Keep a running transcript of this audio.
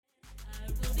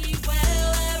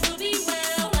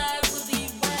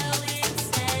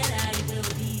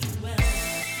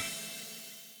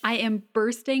I am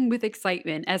bursting with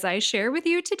excitement as I share with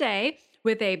you today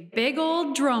with a big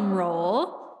old drum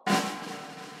roll.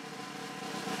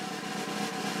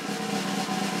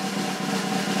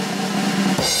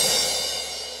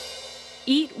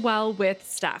 Eat Well with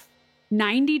Steph.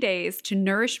 90 days to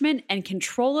nourishment and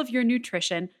control of your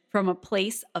nutrition from a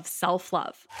place of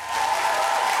self-love.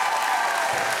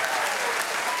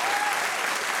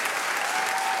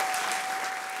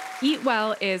 Eat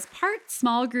Well is part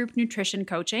small group nutrition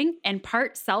coaching and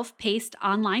part self-paced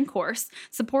online course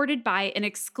supported by an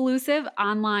exclusive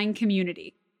online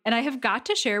community. And I have got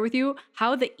to share with you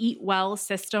how the Eat Well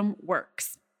system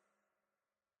works.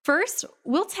 First,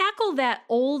 we'll tackle that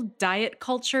old diet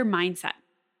culture mindset.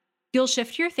 You'll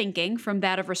shift your thinking from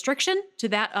that of restriction to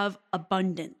that of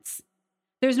abundance.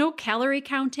 There's no calorie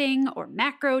counting or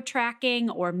macro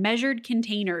tracking or measured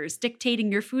containers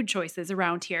dictating your food choices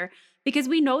around here because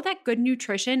we know that good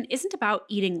nutrition isn't about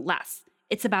eating less.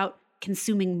 It's about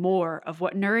consuming more of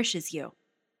what nourishes you.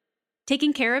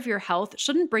 Taking care of your health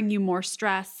shouldn't bring you more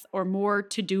stress or more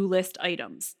to-do list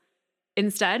items.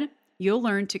 Instead, you'll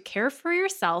learn to care for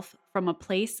yourself from a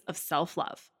place of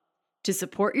self-love, to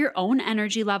support your own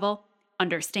energy level,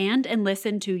 understand and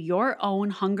listen to your own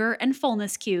hunger and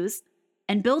fullness cues,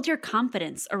 and build your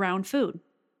confidence around food.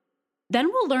 Then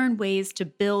we'll learn ways to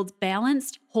build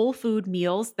balanced, whole food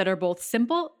meals that are both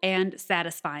simple and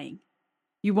satisfying.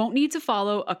 You won't need to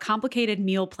follow a complicated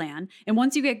meal plan, and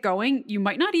once you get going, you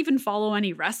might not even follow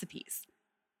any recipes.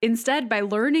 Instead, by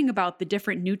learning about the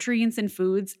different nutrients in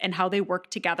foods and how they work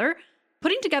together,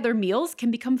 putting together meals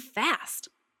can become fast.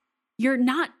 You're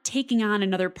not taking on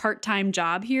another part-time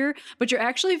job here, but you're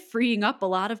actually freeing up a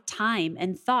lot of time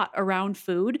and thought around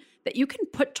food that you can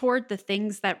put toward the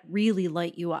things that really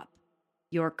light you up.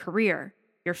 Your career,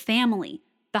 your family,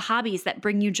 the hobbies that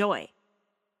bring you joy.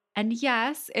 And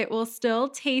yes, it will still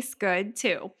taste good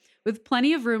too, with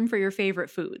plenty of room for your favorite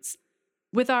foods.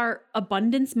 With our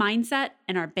abundance mindset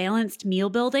and our balanced meal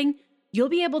building, you'll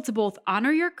be able to both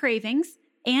honor your cravings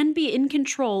and be in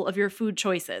control of your food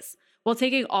choices, while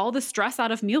taking all the stress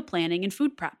out of meal planning and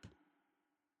food prep.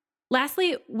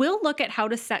 Lastly, we'll look at how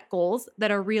to set goals that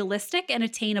are realistic and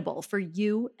attainable for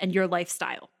you and your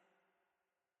lifestyle.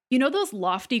 You know those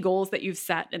lofty goals that you've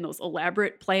set and those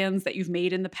elaborate plans that you've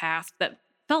made in the past that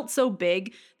felt so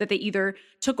big that they either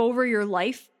took over your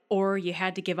life or you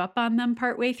had to give up on them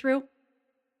partway through?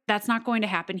 That's not going to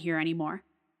happen here anymore.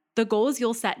 The goals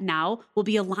you'll set now will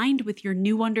be aligned with your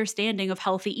new understanding of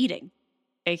healthy eating,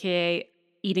 aka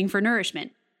eating for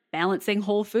nourishment, balancing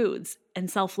whole foods,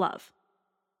 and self-love.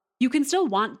 You can still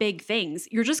want big things.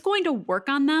 You're just going to work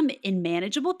on them in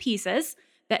manageable pieces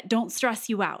that don't stress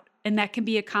you out and that can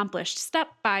be accomplished step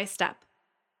by step.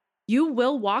 You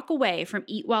will walk away from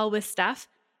Eat Well with Steph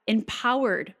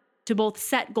empowered to both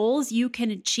set goals you can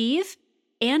achieve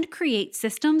and create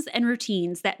systems and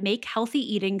routines that make healthy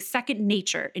eating second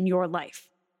nature in your life.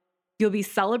 You'll be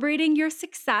celebrating your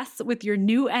success with your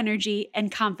new energy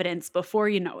and confidence before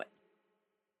you know it.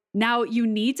 Now you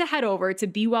need to head over to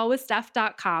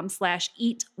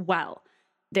bewellwithsteph.com/eatwell.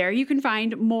 There you can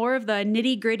find more of the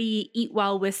nitty-gritty Eat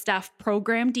Well with Steph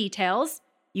program details.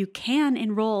 You can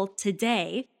enroll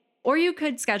today, or you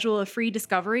could schedule a free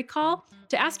discovery call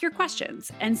to ask your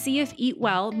questions and see if Eat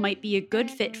Well might be a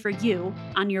good fit for you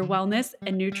on your wellness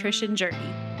and nutrition journey.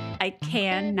 I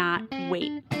cannot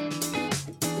wait.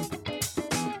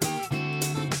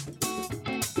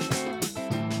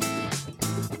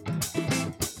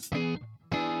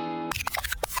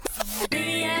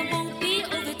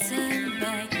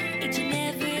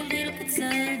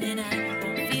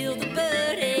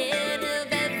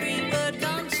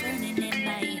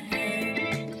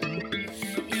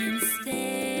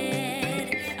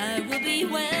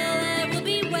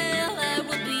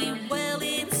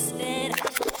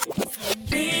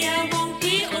 I won't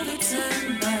be overturned.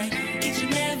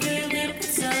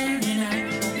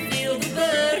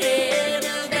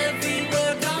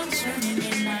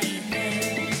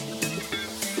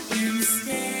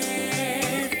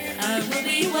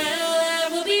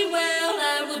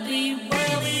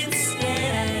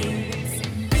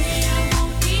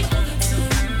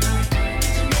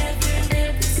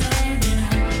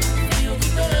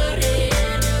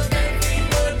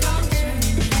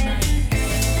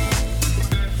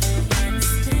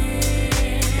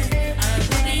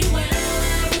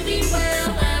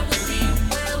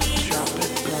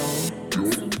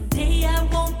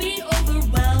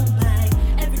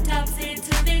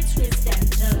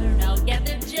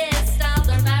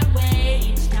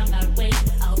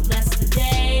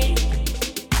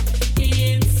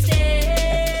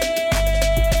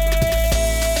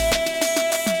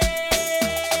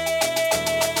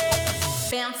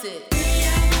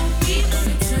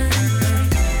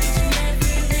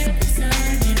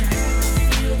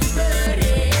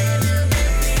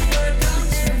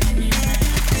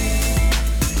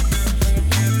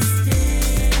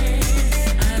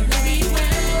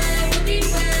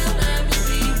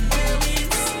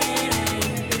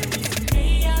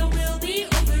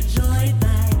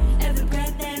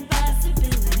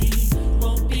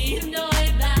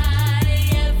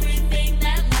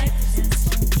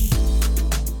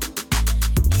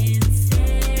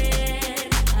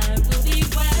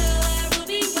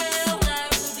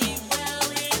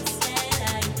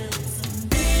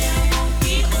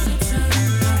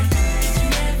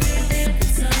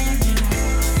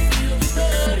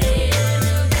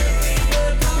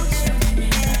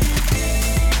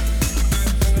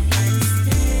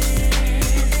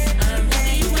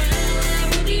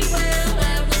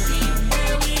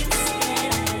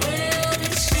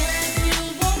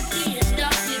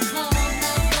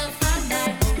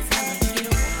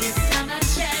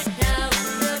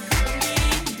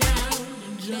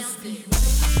 it.